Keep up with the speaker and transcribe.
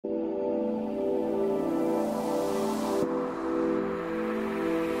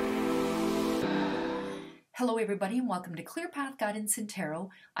Hello everybody and welcome to Clear Path Guidance in Tarot.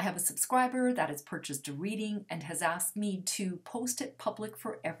 I have a subscriber that has purchased a reading and has asked me to post it public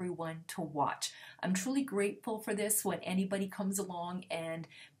for everyone to watch. I'm truly grateful for this when anybody comes along and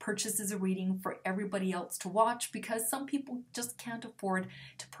purchases a reading for everybody else to watch, because some people just can't afford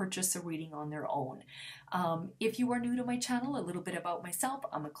to purchase a reading on their own. If you are new to my channel, a little bit about myself.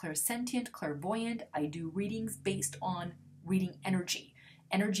 I'm a clairsentient, clairvoyant. I do readings based on reading energy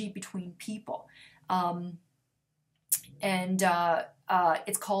between people.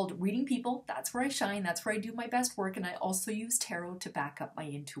 It's called Reading People. That's where I shine. That's where I do my best work. And I also use tarot to back up my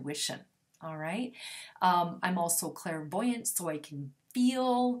intuition. All right. I'm also clairvoyant, so I can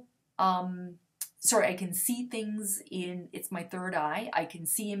feel, I can see things it's my third eye. I can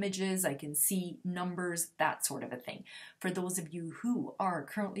see images, I can see numbers, that sort of a thing. For those of you who are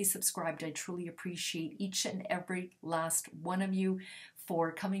currently subscribed, I truly appreciate each and every last one of you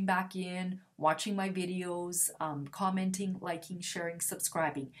for coming back in, watching my videos, commenting, liking, sharing,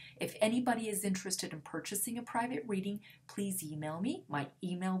 subscribing. If anybody is interested in purchasing a private reading, please email me. My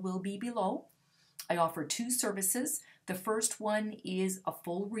email will be below. I offer two services. The first one is a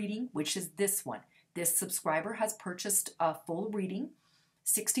full reading, which is this one. This subscriber has purchased a full reading,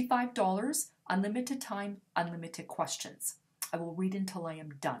 $65, unlimited time, unlimited questions. I will read until I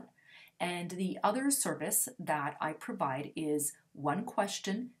am done. And the other service that I provide is one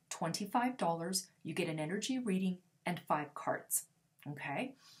question, $25. You get an energy reading and 5 cards.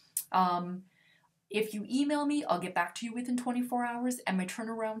 Okay. If you email me, I'll get back to you within 24 hours, and my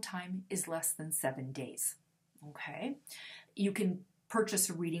turnaround time is less than 7 days. Okay. You can purchase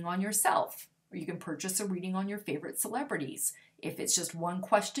a reading on yourself, or you can purchase a reading on your favorite celebrities. If it's just one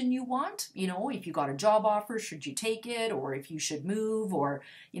question you want, if you got a job offer, should you take it? Or if you should move, or,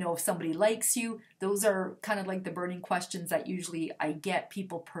 if somebody likes you, those are kind of like the burning questions that usually I get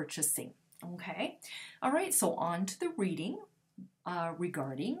people purchasing. Okay. All right. So on to the reading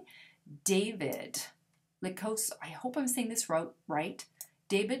regarding David Licauco. I hope I'm saying this right.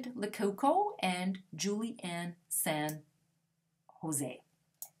 David Licauco and Julie Ann San Jose.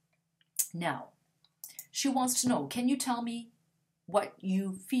 Now, she wants to know, can you tell me what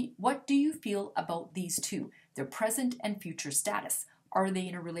do you feel about these two, their present and future status? Are they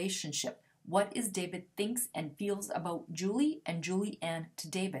in a relationship? What is David thinks and feels about Julie and Julie Ann to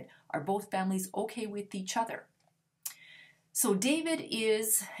David? Are both families okay with each other? So David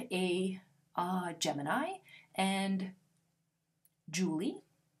is a Gemini, and Julie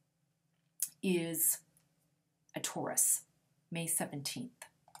is a Taurus, May 17th.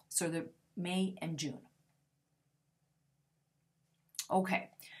 So the May and June. Okay.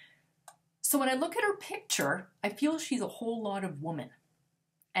 So when I look at her picture, I feel she's a whole lot of woman.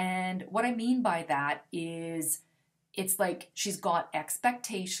 And what I mean by that is it's like she's got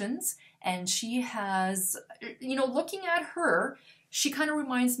expectations, and she has, looking at her, she kind of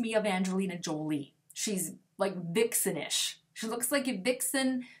reminds me of Angelina Jolie. She's like vixenish. She looks like a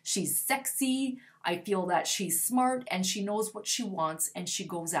vixen. She's sexy. I feel that she's smart and she knows what she wants and she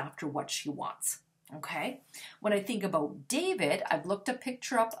goes after what she wants. Okay. When I think about David, I've looked a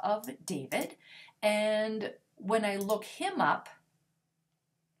picture up of David, and when I look him up,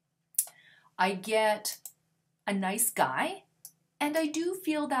 I get a nice guy, and I do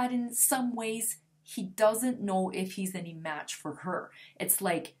feel that in some ways he doesn't know if he's any match for her. It's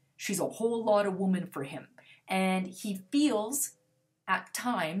like she's a whole lot of woman for him, and he feels at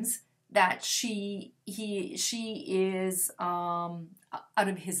times that she is out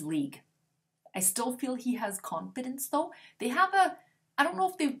of his league. I still feel he has confidence, though. They have I don't know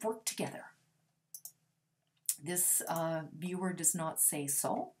if they've worked together. This viewer does not say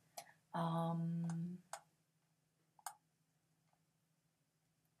so.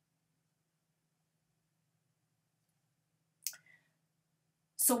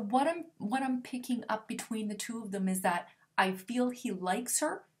 So what I'm picking up between the two of them is that I feel he likes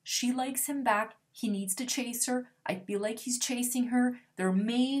her. She likes him back. He needs to chase her. I feel like he's chasing her. There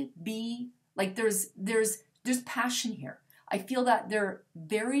may be there's passion here. I feel that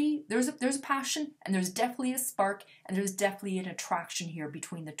there's a passion, and there's definitely a spark, and there's definitely an attraction here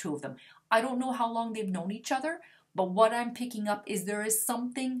between the two of them. I don't know how long they've known each other, but what I'm picking up is there is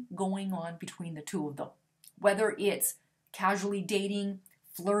something going on between the two of them. Whether it's casually dating,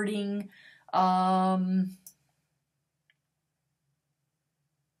 flirting, are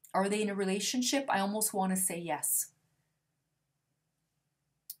they in a relationship? I almost want to say yes.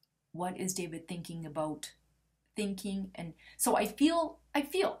 What is David thinking about? And so I feel,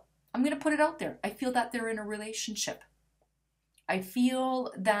 I'm going to put it out there. I feel that they're in a relationship. I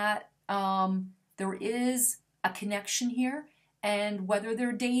feel that there is a connection here, And whether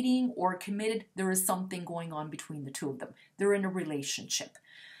they're dating or committed, there is something going on between the two of them. They're in a relationship.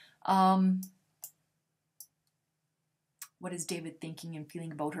 What is David thinking and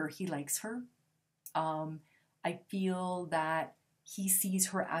feeling about her? He likes her. I feel that he sees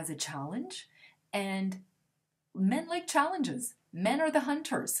her as a challenge, and men like challenges. Men are the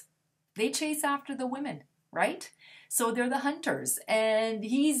hunters. They chase after the women, right? So they're the hunters, and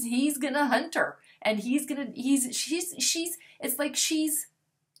he's gonna hunt her, and it's like she's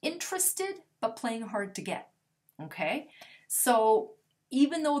interested but playing hard to get. Okay, so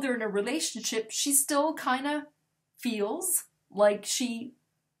even though they're in a relationship, she still kind of feels like she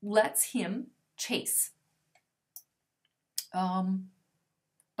lets him chase.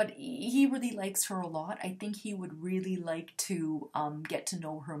 But he really likes her a lot. I think he would really like to get to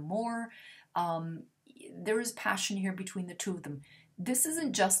know her more. There is passion here between the two of them. This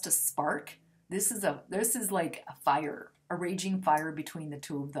isn't just a spark. This is like a fire, a raging fire between the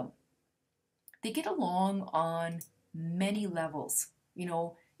two of them. They get along on many levels, you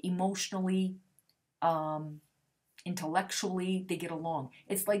know, emotionally, intellectually, they get along.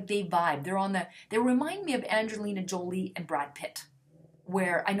 It's like they vibe. They remind me of Angelina Jolie and Brad Pitt,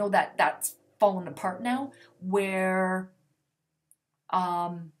 where I know that that's fallen apart now, where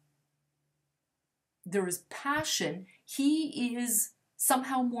there is passion. He is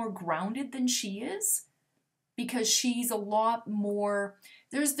somehow more grounded than she is, because she's a lot more,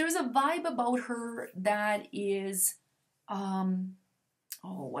 there's a vibe about her that is,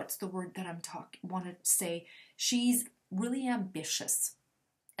 what's the word that want to say? She's really ambitious.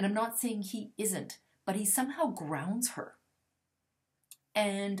 And I'm not saying he isn't, but he somehow grounds her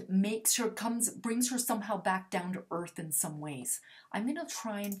and brings her somehow back down to earth in some ways. I'm going to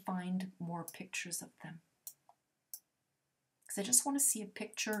try and find more pictures of them, because I just want to see a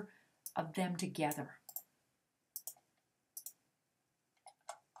picture of them together.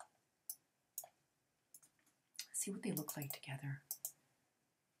 See what they look like together.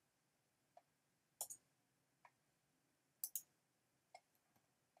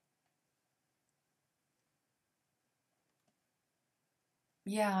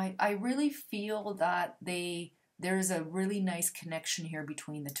 Yeah, I really feel that there's a really nice connection here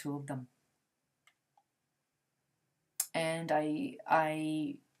between the two of them. And he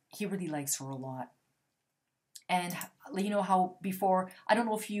really likes her a lot. And you know how before, I don't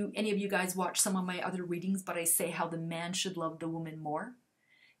know if any of you guys watch some of my other readings, but I say how the man should love the woman more.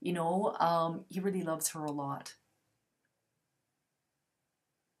 You know, he really loves her a lot.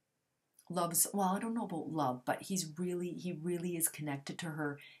 Well, I don't know about love, but he really is connected to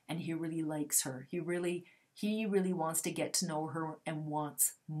her, and he really likes her. He really wants to get to know her and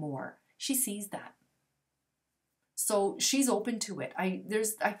wants more. She sees that. So she's open to it. I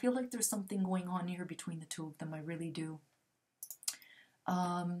feel like there's something going on here between the two of them. I really do.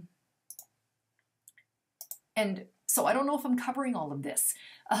 And so I don't know if I'm covering all of this.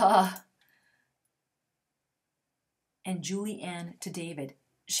 And Julie-Anne to David.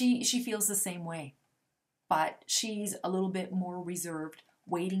 She feels the same way, but she's a little bit more reserved,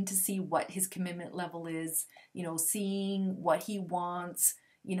 waiting to see what his commitment level is, you know, seeing what he wants,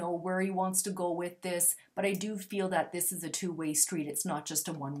 you know, where he wants to go with this. But I do feel that this is a two-way street. It's not just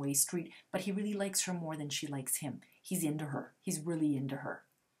a one-way street, but he really likes her more than she likes him. He's into her. He's really into her.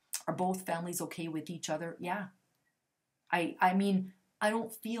 Are both families okay with each other? Yeah. I mean, I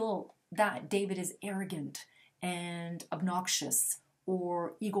don't feel that David is arrogant and obnoxious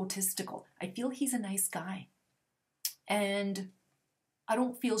or egotistical. I feel he's a nice guy. And I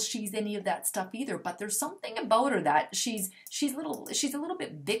don't feel she's any of that stuff either, but there's something about her that she's a little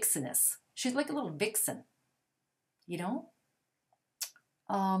bit vixenous. She's like a little vixen, you know?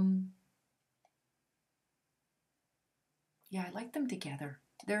 Yeah, I like them together.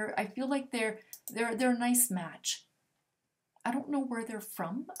 I feel like they're a nice match. I don't know where they're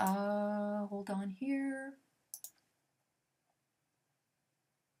from. Hold on here.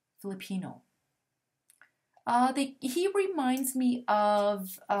 Filipino. He reminds me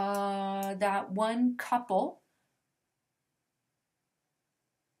of that one couple.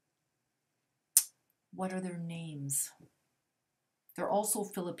 What are their names? They're also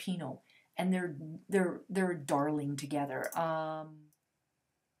Filipino, and they're darling together.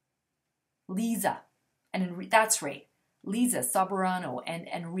 Liza, and that's right, Liza Soberano and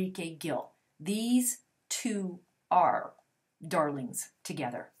Enrique Gil. These two are darlings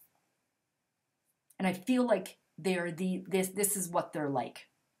together. And I feel like this is what they're like,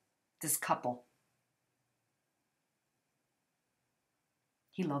 this couple.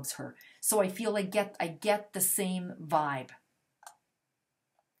 He loves her. So I feel I get the same vibe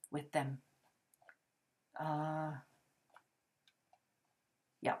with them.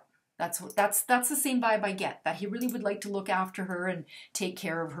 That's the same vibe I get, that he really would like to look after her and take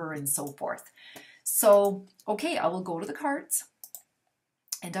care of her and so forth. So, okay, I will go to the cards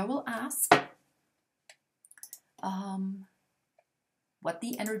and I will ask what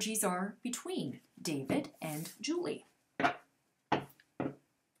the energies are between David and Julie.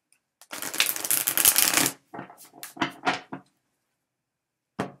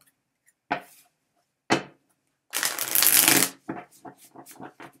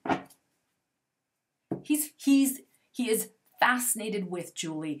 He is fascinated with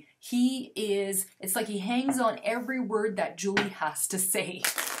Julie. It's like he hangs on every word that Julie has to say.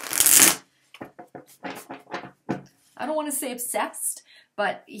 I don't want to say obsessed,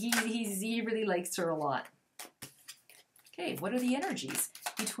 but he really likes her a lot. Okay, what are the energies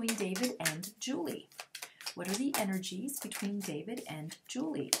between David and Julie? What are the energies between David and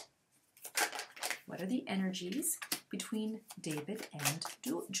Julie? What are the energies between David and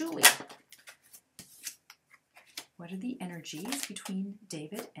Julie? What are the energies between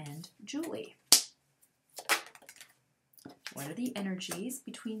David and Julie? What are the energies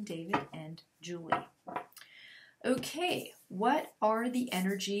between David and Julie? Okay, what are the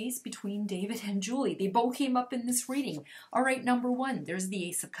energies between David and Julie? They both came up in this reading. All right, number one, there's the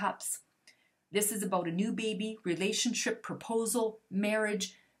Ace of Cups. This is about a new baby, relationship, proposal,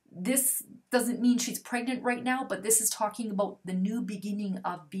 marriage. This doesn't mean she's pregnant right now, but this is talking about the new beginning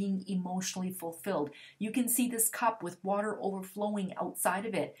of being emotionally fulfilled. You can see this cup with water overflowing outside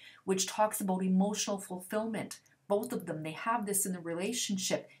of it, which talks about emotional fulfillment. Both of them, they have this in the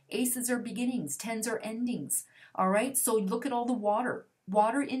relationship. Aces are beginnings, tens are endings. All right, so look at all the water.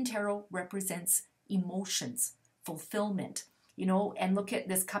 Water in tarot represents emotions, fulfillment, you know, and look at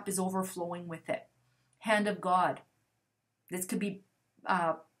this cup is overflowing with it. Hand of God. This could be,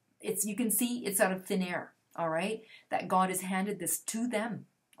 you can see it's out of thin air, all right, that God has handed this to them,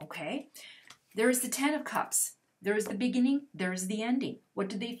 okay? There's the Ten of Cups. There's the beginning, there's the ending. What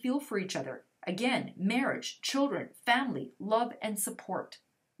do they feel for each other? Again, marriage, children, family, love, and support.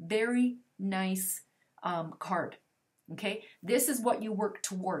 Very nice card, okay? This is what you work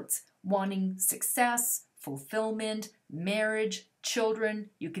towards, wanting success, fulfillment, marriage, children.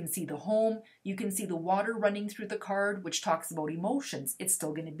 You can see the home. You can see the water running through the card, which talks about emotions. It's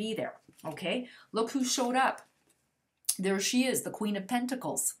still going to be there, okay? Look who showed up. There she is, the Queen of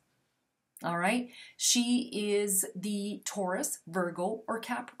Pentacles, all right? She is the Taurus, Virgo, or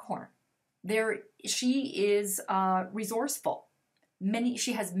Capricorn. She is resourceful.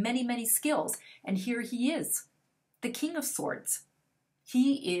 She has many skills. And here he is, the King of Swords.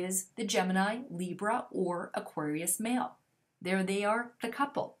 He is the Gemini, Libra, or Aquarius male. There they are, the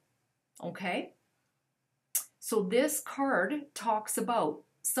couple. Okay? So this card talks about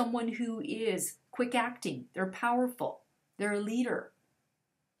someone who is quick acting. They're powerful. They're a leader.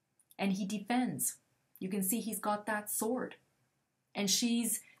 And he defends. You can see he's got that sword. And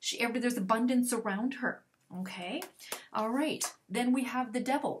there's abundance around her. Okay? All right. Then we have the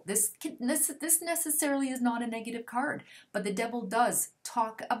Devil. This necessarily is not a negative card, but the Devil does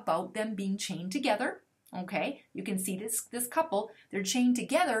talk about them being chained together. Okay? You can see this couple, they're chained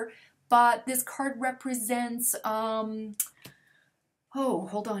together, but this card represents hold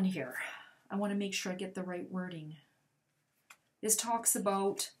on here. I want to make sure I get the right wording. This talks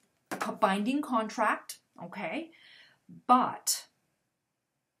about a binding contract, okay? But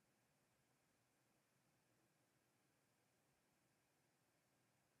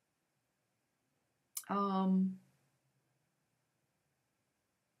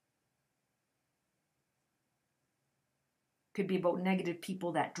could be about negative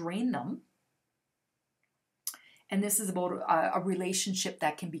people that drain them. And this is about a relationship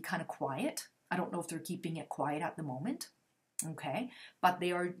that can be kind of quiet. I don't know if they're keeping it quiet at the moment. Okay, but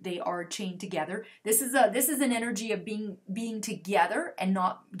they are chained together. This is an energy of being together and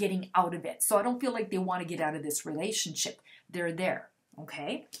not getting out of it. So I don't feel like they want to get out of this relationship. They're there.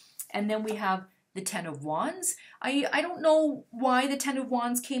 Okay, and then we have the Ten of Wands. I don't know why the Ten of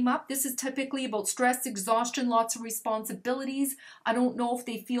Wands came up. This is typically about stress, exhaustion, lots of responsibilities. I don't know if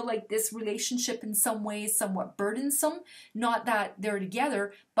they feel like this relationship in some ways somewhat burdensome. Not that they're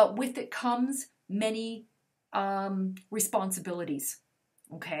together, but with it comes many responsibilities.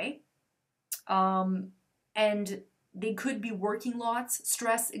 Okay, and they could be working lots,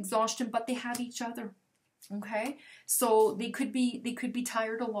 stress, exhaustion, but they have each other. Okay, so they could be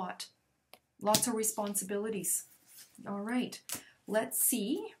tired a lot. Lots of responsibilities. All right, let's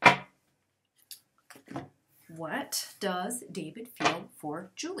see. What does David feel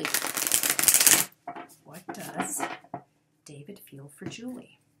for Julie? What does David feel for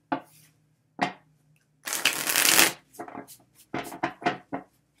Julie?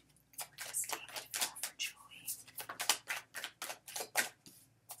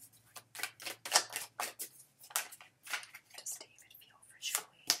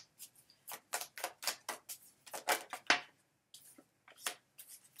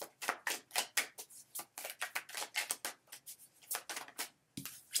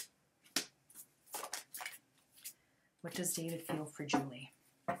 What does David feel for Julie?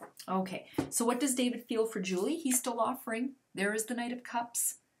 Okay, so what does David feel for Julie? He's still offering. There is the Knight of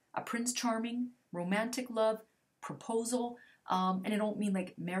Cups, a Prince Charming, romantic love, proposal, and I don't mean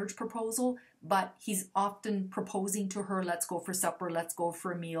like marriage proposal, but he's often proposing to her, let's go for supper, let's go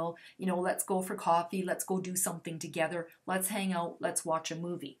for a meal, you know, let's go for coffee, let's go do something together, let's hang out, let's watch a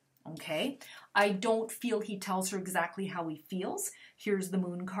movie. Okay, I don't feel he tells her exactly how he feels. Here's the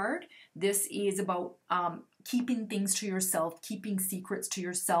Moon card. This is about keeping things to yourself, keeping secrets to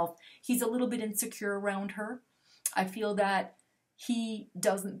yourself. He's a little bit insecure around her. I feel that he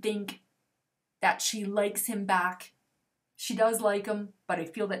doesn't think that she likes him back. She does like him, but I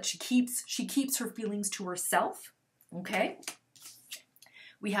feel that she keeps her feelings to herself. Okay,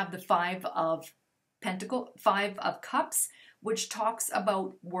 we have the Five of Cups, which talks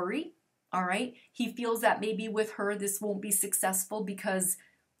about worry. All right, he feels that maybe with her this won't be successful because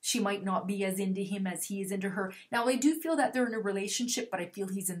she might not be as into him as he is into her. Now, I do feel that they're in a relationship, but I feel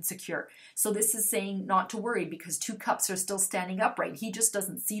he's insecure. So this is saying not to worry because 2 cups are still standing upright. He just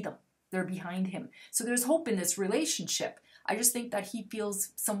doesn't see them. They're behind him. So there's hope in this relationship. I just think that he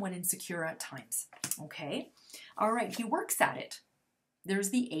feels somewhat insecure at times. Okay. All right. He works at it. There's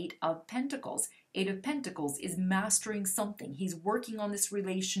the 8 of Pentacles. 8 of Pentacles is mastering something. He's working on this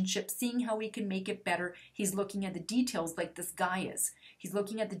relationship, seeing how he can make it better. He's looking at the details like this guy is. He's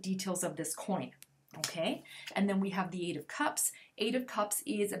looking at the details of this coin. Okay. And then we have the 8 of Cups. 8 of Cups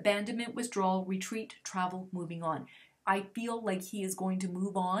is abandonment, withdrawal, retreat, travel, moving on. I feel like he is going to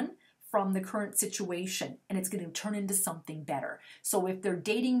move on from the current situation and it's going to turn into something better. So if they're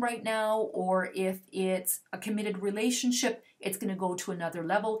dating right now or if it's a committed relationship, it's going to go to another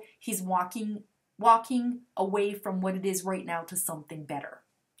level. He's walking away from what it is right now to something better.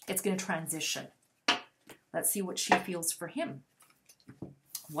 It's going to transition. Let's see what she feels for him.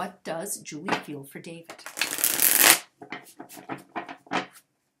 What does Julie feel for David?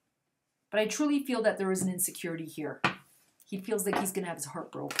 But I truly feel that there is an insecurity here. He feels like he's going to have his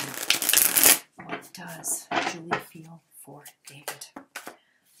heart broken. What does Julie feel for David?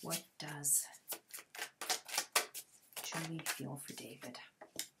 What does Julie feel for David?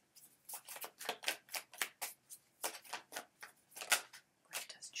 What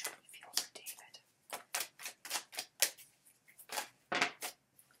does Julie feel for David?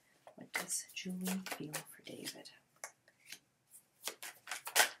 What does Julie feel for David?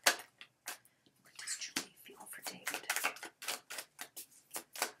 What does Julie feel for David?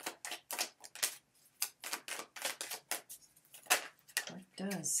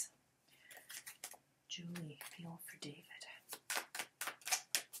 Does Julie feel for David?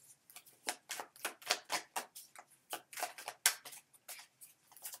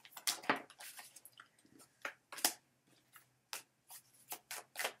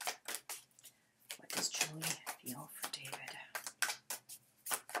 What does Julie feel for David?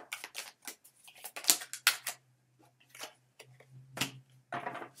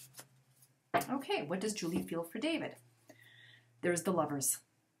 Okay, what does Julie feel for David? There's the Lovers.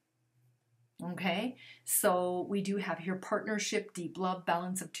 Okay, so we do have here partnership, deep love,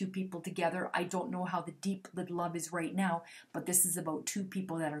 balance of 2 people together. I don't know how the deep love is right now, but this is about 2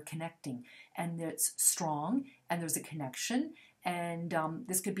 people that are connecting and it's strong and there's a connection and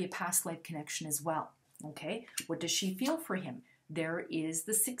this could be a past life connection as well. Okay, what does she feel for him? There is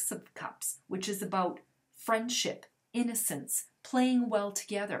the 6 of Cups, which is about friendship, innocence, playing well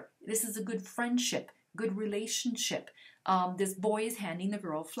together. This is a good friendship, good relationship. This boy is handing the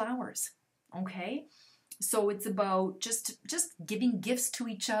girl flowers. Okay, so it's about just giving gifts to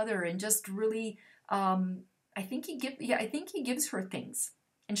each other and just really, I think he gives her things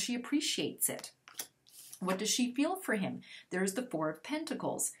and she appreciates it. What does she feel for him? There's the 4 of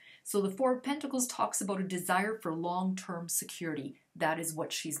Pentacles. So the 4 of Pentacles talks about a desire for long-term security. That is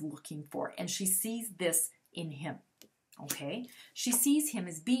what she's looking for, and she sees this in him. Okay, she sees him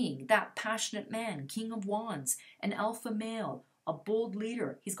as being that passionate man, King of Wands, an alpha male, a bold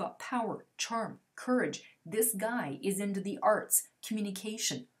leader. He's got power, charm, courage. This guy is into the arts,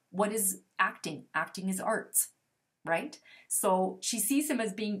 communication. What is acting? Acting is arts, right? So she sees him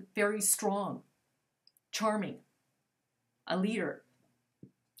as being very strong, charming, a leader,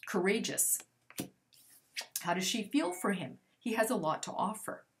 courageous. How does she feel for him? He has a lot to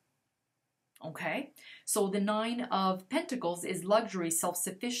offer. Okay, so the 9 of Pentacles is luxury,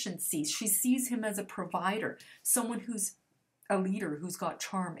 self-sufficiency. She sees him as a provider, someone who's a leader, who's got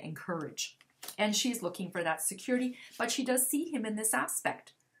charm and courage. And she's looking for that security, but she does see him in this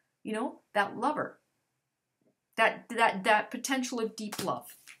aspect. You know, that lover, that potential of deep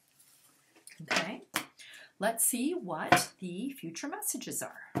love. Okay, let's see what the future messages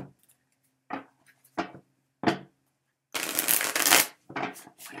are.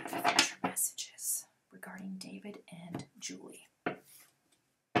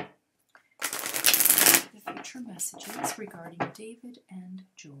 Future messages regarding David and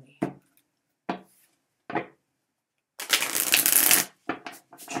Julie.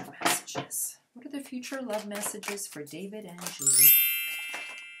 Future messages. What are the future love messages for David and Julie?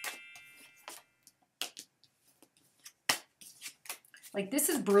 Like this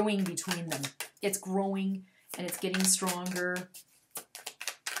is brewing between them. It's growing and it's getting stronger.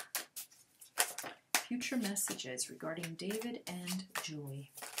 Future messages regarding David and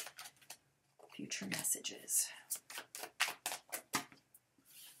Julie. Future messages.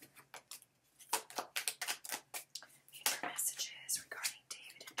 Future messages regarding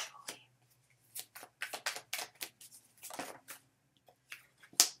David and Julie.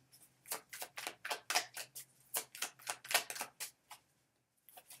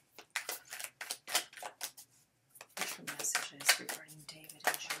 Future messages regarding David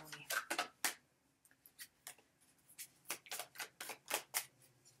and Julie.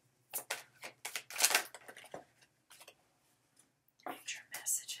 Future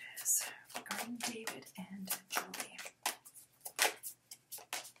messages regarding David and Julie.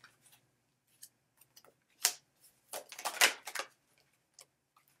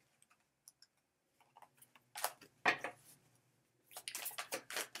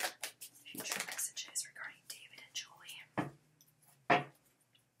 Future messages regarding David and Julie.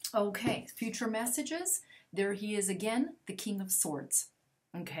 Okay, future messages. There he is again, the King of Swords.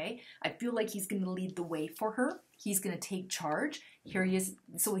 Okay, I feel like he's going to lead the way for her. He's going to take charge. Here he is.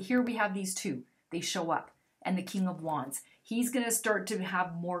 So here we have these two. They show up. And the King of Wands. He's going to start to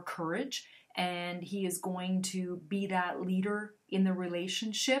have more courage. And he is going to be that leader in the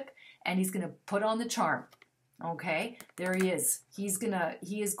relationship. And he's going to put on the charm. Okay, there he is. He is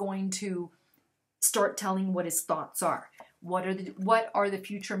going to start telling what his thoughts are. What are the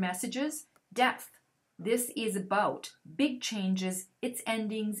future messages? Death. This is about big changes, its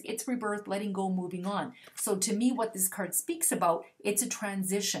endings, its rebirth, letting go, moving on. So to me, what this card speaks about, it's a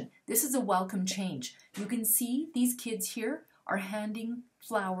transition. This is a welcome change. You can see these kids here are handing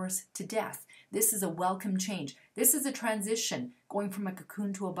flowers to death. This is a welcome change. This is a transition, going from a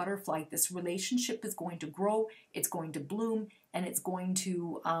cocoon to a butterfly. This relationship is going to grow, it's going to bloom, and it's going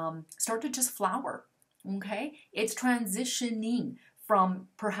to start to just flower. Okay? It's transitioning from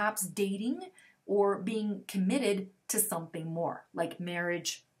perhaps dating or being committed to something more, like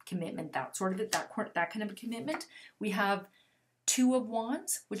marriage, commitment, that sort of it, that kind of a commitment. We have Two of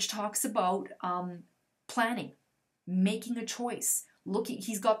Wands, which talks about planning, making a choice.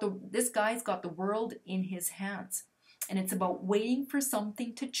 This guy's got the world in his hands, and it's about waiting for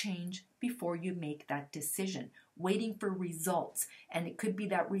something to change before you make that decision, waiting for results. And it could be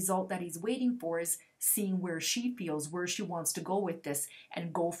that result that he's waiting for is seeing where she feels, where she wants to go with this,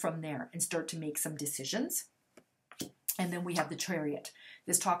 and go from there and start to make some decisions. And then we have the Chariot.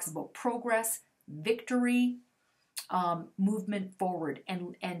 This talks about progress, victory, movement forward,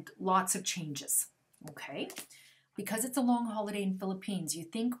 and lots of changes. Okay? Because it's a long holiday in Philippines, you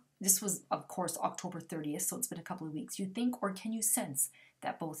think, this was, of course, October 30th, so it's been a couple of weeks. You think, or can you sense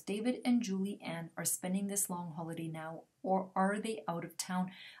that both David and Julie Ann are spending this long holiday now, or are they out of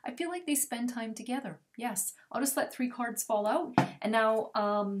town? I feel like they spend time together. Yes. I'll just let 3 cards fall out. And now,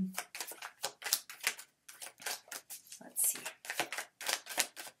 let's see.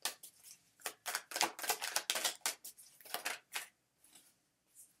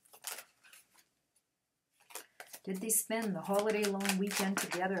 Did they spend the holiday long weekend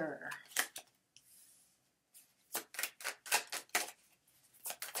together?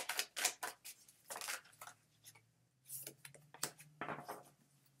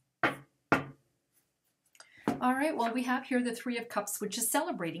 All right, well, we have here the Three of Cups, which is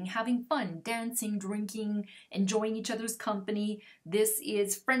celebrating, having fun, dancing, drinking, enjoying each other's company. This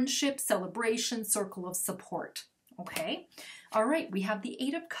is friendship, celebration, circle of support. Okay? All right, we have the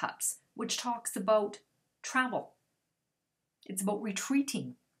Eight of Cups, which talks about travel. It's about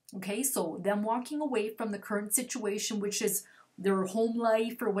retreating. Okay, so them walking away from the current situation, which is their home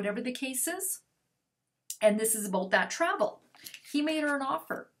life or whatever the case is. And this is about that travel. He made her an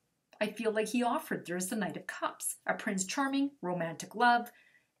offer. I feel like he offered. There's the Knight of Cups, a Prince Charming, romantic love,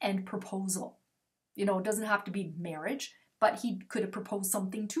 and proposal. You know, it doesn't have to be marriage, but he could have proposed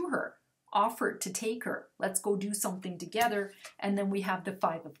something to her, offered to take her. Let's go do something together. And then we have the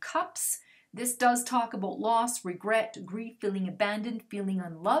Five of Cups. This does talk about loss, regret, grief, feeling abandoned, feeling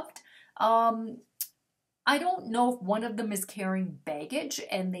unloved. I don't know if one of them is carrying baggage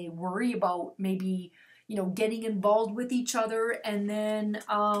and they worry about maybe, you know, getting involved with each other, and then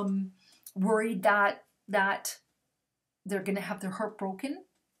worried that they're going to have their heart broken,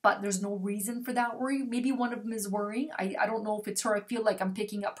 but there's no reason for that worry. Maybe one of them is worrying. I don't know if it's her. I feel like I'm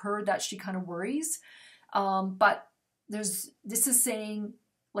picking up her, that she kind of worries. But this is saying,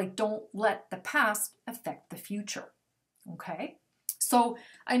 like, don't let the past affect the future. Okay? So,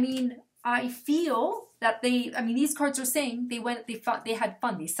 I mean, I feel that these cards are saying they had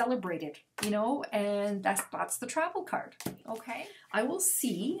fun, they celebrated, you know, and that's the travel card. Okay? I will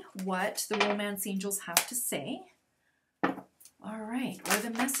see what the romance angels have to say. All right, what are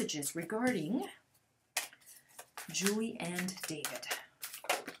the messages regarding Julie and David?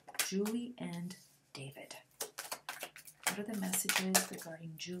 Julie and David. What are the messages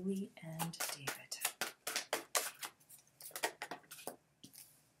regarding Julie and David?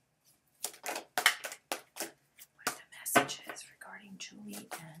 What are the messages regarding Julie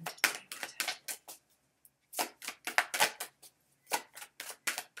and David?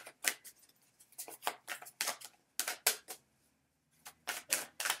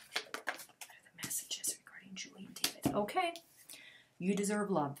 What are the messages regarding Julie and David? Okay, you deserve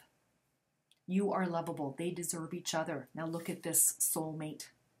love. You are lovable. They deserve each other. Now look at this soulmate.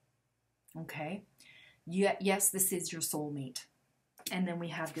 Okay? Yes, this is your soulmate. And then we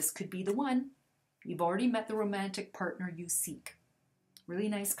have this could be the one. You've already met the romantic partner you seek. Really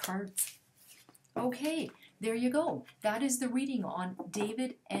nice cards. Okay, there you go. That is the reading on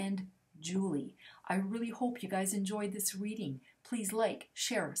David and Julie. I really hope you guys enjoyed this reading. Please like,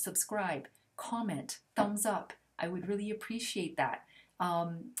 share, subscribe, comment, thumbs up. I would really appreciate that.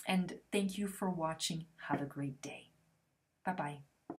 And thank you for watching. Have a great day. Bye-bye.